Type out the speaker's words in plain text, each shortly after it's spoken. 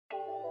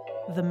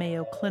The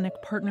Mayo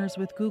Clinic partners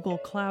with Google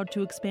Cloud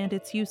to expand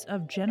its use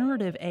of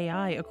generative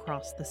AI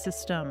across the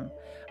system.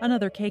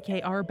 Another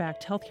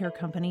KKR-backed healthcare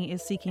company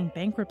is seeking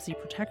bankruptcy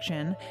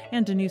protection,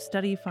 and a new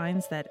study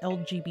finds that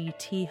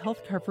LGBT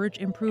health coverage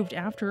improved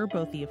after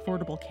both the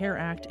Affordable Care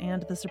Act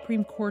and the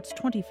Supreme Court's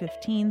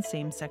 2015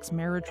 same-sex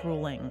marriage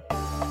ruling.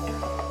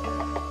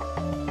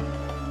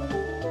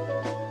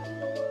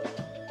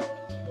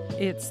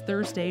 It's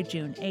Thursday,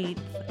 June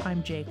 8th.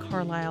 I'm Jay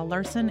Carlisle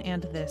Larson,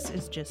 and this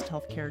is Gist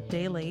Healthcare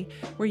Daily,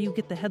 where you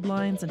get the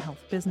headlines and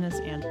health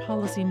business and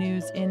policy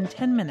news in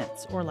 10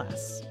 minutes or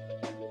less.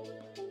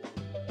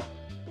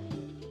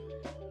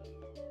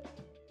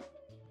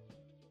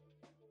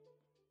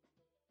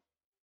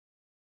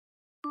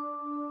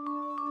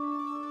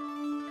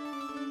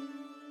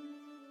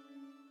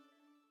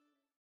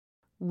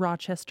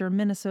 Rochester,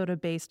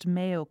 Minnesota-based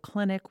Mayo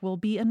Clinic will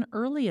be an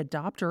early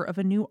adopter of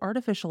a new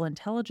artificial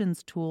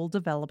intelligence tool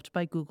developed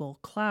by Google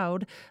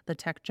Cloud, the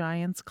tech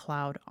giant's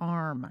cloud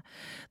arm.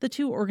 The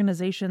two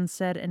organizations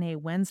said in a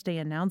Wednesday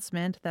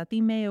announcement that the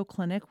Mayo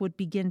Clinic would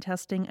begin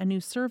testing a new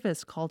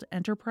service called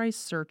Enterprise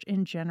Search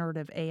in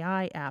Generative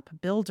AI App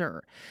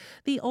Builder.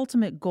 The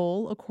ultimate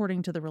goal,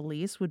 according to the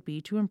release, would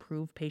be to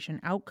improve patient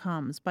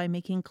outcomes by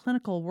making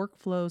clinical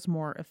workflows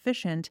more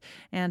efficient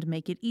and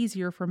make it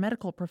easier for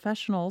medical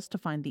professionals to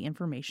find the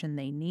information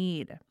they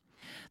need.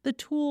 The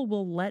tool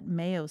will let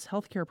Mayo's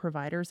healthcare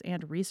providers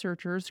and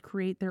researchers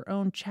create their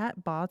own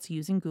chatbots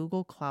using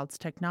Google Cloud's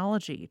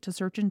technology to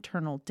search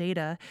internal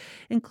data,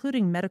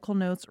 including medical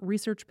notes,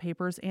 research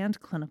papers, and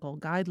clinical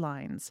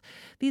guidelines.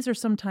 These are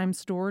sometimes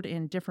stored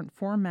in different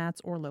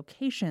formats or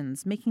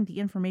locations, making the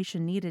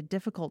information needed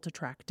difficult to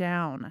track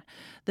down.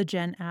 The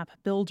Gen App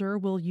Builder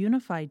will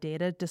unify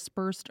data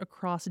dispersed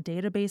across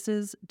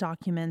databases,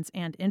 documents,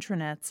 and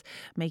intranets,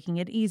 making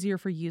it easier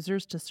for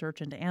users to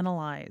search and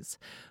analyze.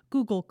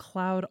 Google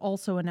Cloud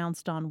also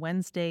announced on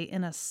Wednesday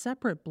in a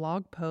separate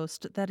blog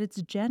post that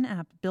its Gen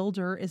App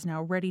Builder is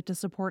now ready to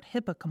support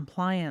HIPAA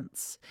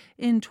compliance.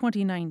 In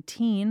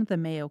 2019, the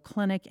Mayo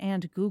Clinic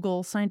and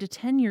Google signed a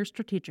 10-year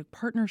strategic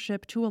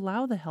partnership to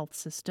allow the health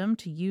system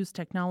to use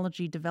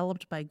technology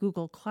developed by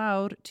Google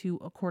Cloud to,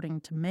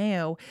 according to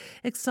Mayo,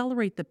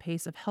 accelerate the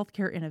pace of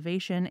healthcare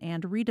innovation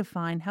and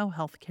redefine how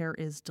healthcare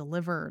is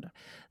delivered.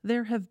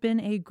 There have been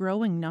a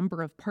growing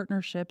number of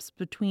partnerships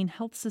between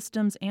health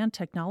systems and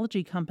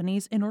technology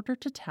companies in order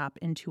to tap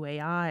into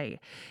AI.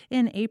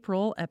 In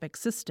April, Epic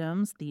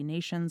Systems, the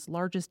nation's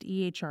largest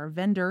EHR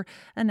vendor,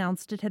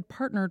 announced it had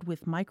partnered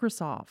with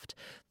Microsoft.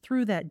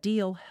 Through that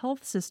deal,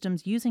 health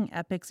systems using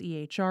Epic's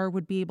EHR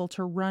would be able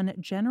to run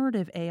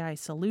generative AI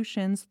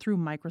solutions through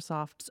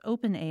Microsoft's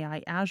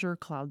OpenAI Azure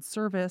cloud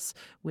service,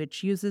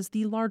 which uses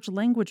the large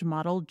language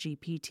model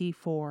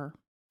GPT-4.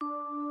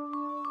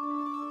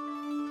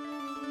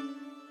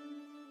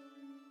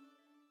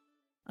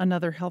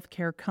 Another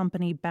healthcare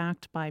company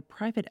backed by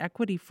private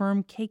equity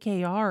firm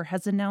KKR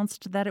has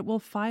announced that it will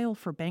file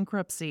for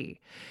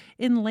bankruptcy.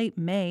 In late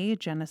May,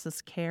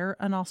 GenesisCare,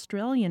 an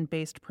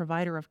Australian-based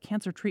provider of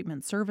cancer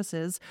treatment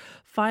services,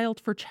 filed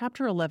for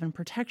Chapter 11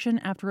 protection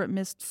after it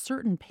missed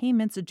certain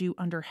payments due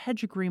under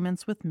hedge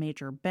agreements with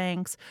major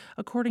banks,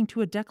 according to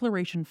a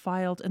declaration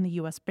filed in the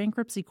U.S.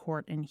 Bankruptcy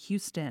Court in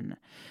Houston.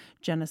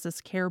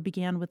 GenesisCare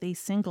began with a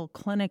single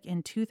clinic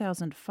in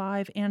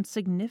 2005 and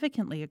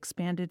significantly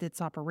expanded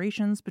its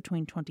operations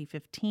between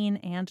 2015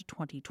 and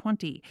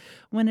 2020,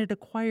 when it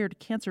acquired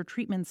cancer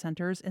treatment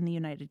centers in the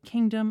United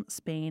Kingdom,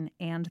 Spain,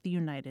 and the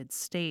United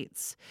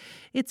States.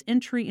 Its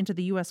entry into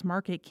the U.S.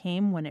 market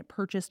came when it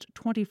purchased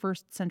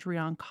 21st Century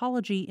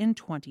Oncology in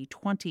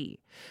 2020.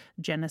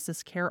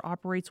 GenesisCare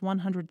operates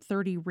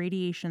 130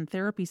 radiation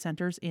therapy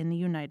centers in the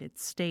United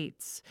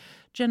States.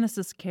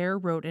 GenesisCare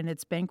wrote in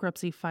its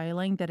bankruptcy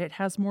filing that it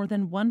has more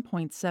than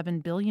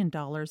 $1.7 billion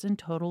in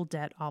total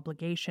debt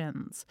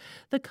obligations.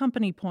 The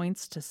company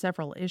points to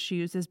several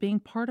issues as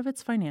being part of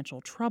its financial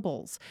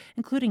troubles,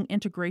 including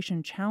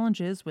integration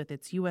challenges with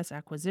its U.S.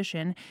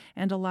 acquisition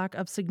and a lack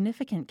of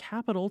significant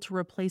capital to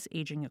replace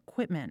aging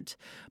equipment.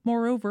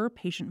 Moreover,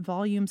 patient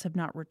volumes have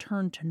not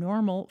returned to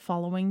normal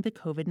following the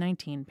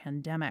COVID-19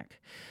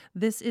 pandemic.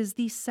 This is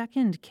the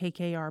second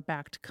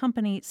KKR-backed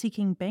company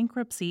seeking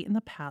bankruptcy in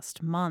the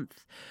past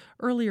month.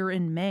 Earlier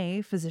in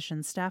May,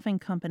 physician staffing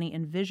company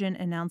Envision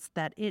announced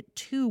that it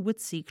too would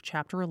seek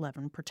Chapter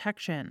 11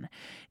 protection.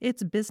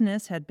 Its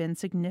business had been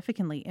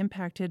significantly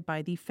impacted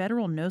by the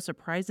federal No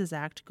Surprises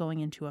Act going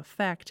into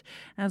effect,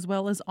 as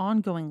well as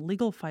ongoing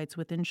legal fights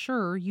with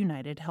insurer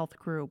United Health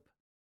Group.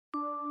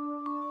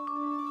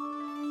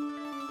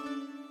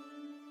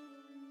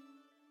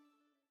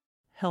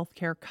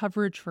 Healthcare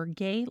coverage for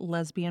gay,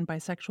 lesbian,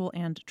 bisexual,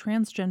 and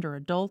transgender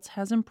adults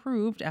has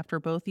improved after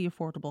both the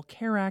Affordable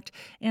Care Act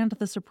and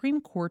the Supreme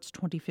Court's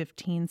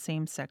 2015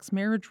 same-sex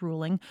marriage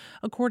ruling,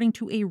 according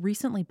to a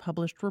recently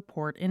published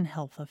report in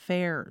Health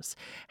Affairs.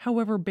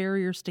 However,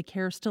 barriers to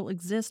care still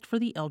exist for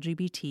the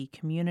LGBT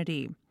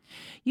community.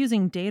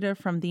 Using data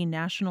from the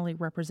Nationally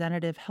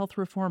Representative Health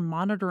Reform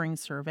Monitoring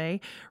Survey,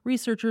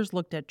 researchers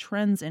looked at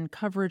trends in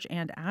coverage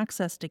and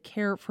access to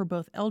care for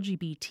both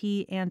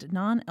LGBT and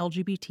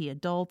non-LGBT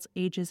adults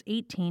ages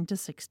 18 to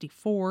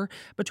 64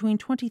 between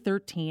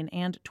 2013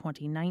 and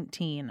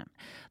 2019.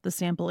 The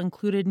sample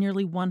included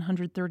nearly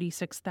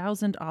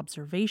 136,000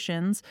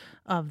 observations.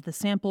 Of the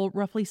sample,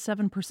 roughly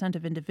 7%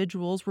 of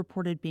individuals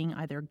reported being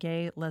either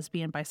gay,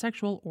 lesbian,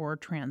 bisexual, or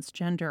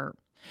transgender.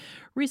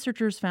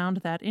 Researchers found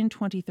that in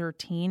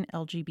 2013,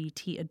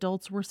 LGBT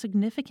adults were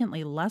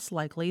significantly less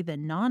likely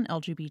than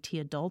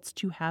non-LGBT adults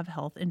to have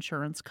health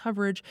insurance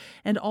coverage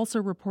and also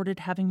reported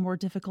having more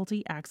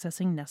difficulty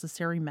accessing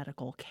necessary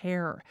medical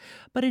care.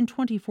 But in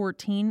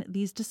 2014,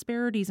 these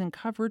disparities in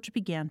coverage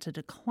began to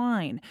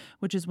decline,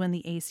 which is when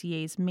the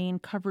ACA's main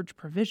coverage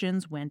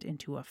provisions went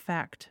into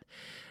effect.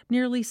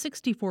 Nearly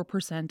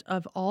 64%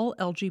 of all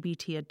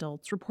LGBT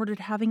adults reported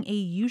having a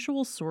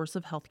usual source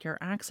of healthcare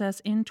access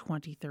in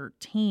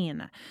 2013.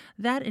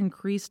 That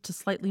increased to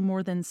slightly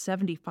more than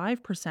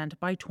 75%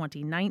 by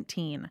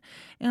 2019.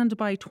 And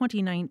by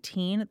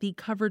 2019, the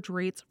coverage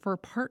rates for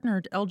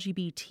partnered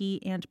LGBT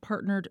and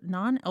partnered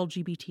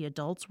non-LGBT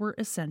adults were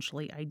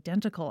essentially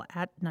identical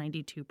at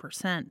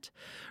 92%.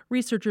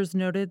 Researchers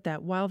noted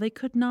that while they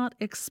could not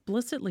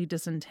explicitly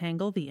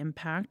disentangle the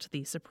impact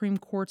the Supreme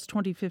Court's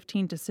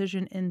 2015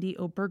 decision in the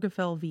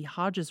Obergefell v.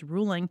 Hodges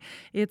ruling,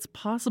 it's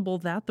possible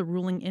that the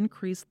ruling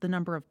increased the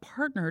number of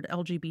partnered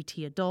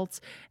LGBT adults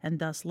and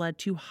thus led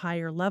to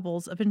higher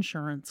levels of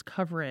insurance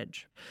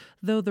coverage.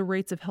 Though the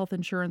rates of health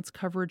insurance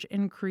coverage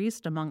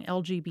increased among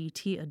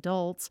LGBT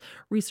adults,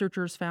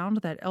 researchers found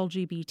that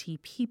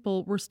LGBT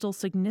people were still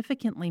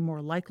significantly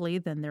more likely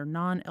than their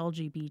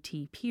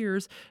non-LGBT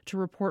peers to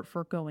report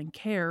foregoing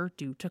care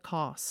due to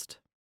cost.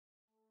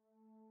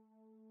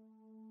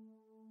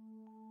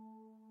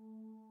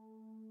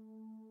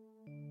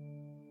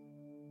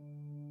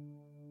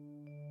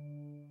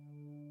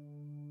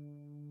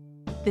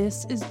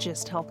 This is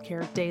Gist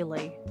Healthcare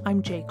Daily.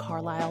 I'm Jay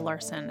Carlisle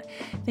Larson.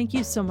 Thank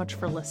you so much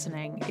for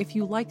listening. If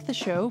you like the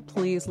show,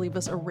 please leave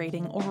us a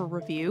rating or a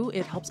review.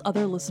 It helps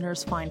other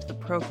listeners find the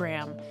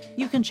program.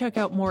 You can check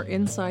out more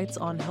insights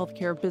on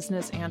healthcare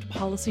business and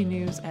policy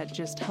news at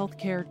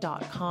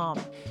gisthealthcare.com.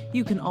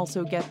 You can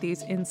also get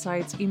these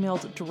insights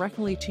emailed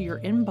directly to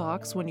your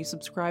inbox when you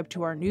subscribe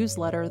to our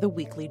newsletter, The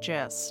Weekly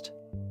Gist.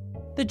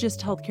 The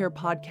Gist Healthcare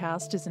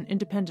podcast is an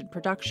independent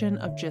production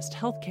of Gist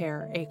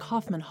Healthcare, a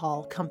Kaufman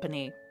Hall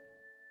company.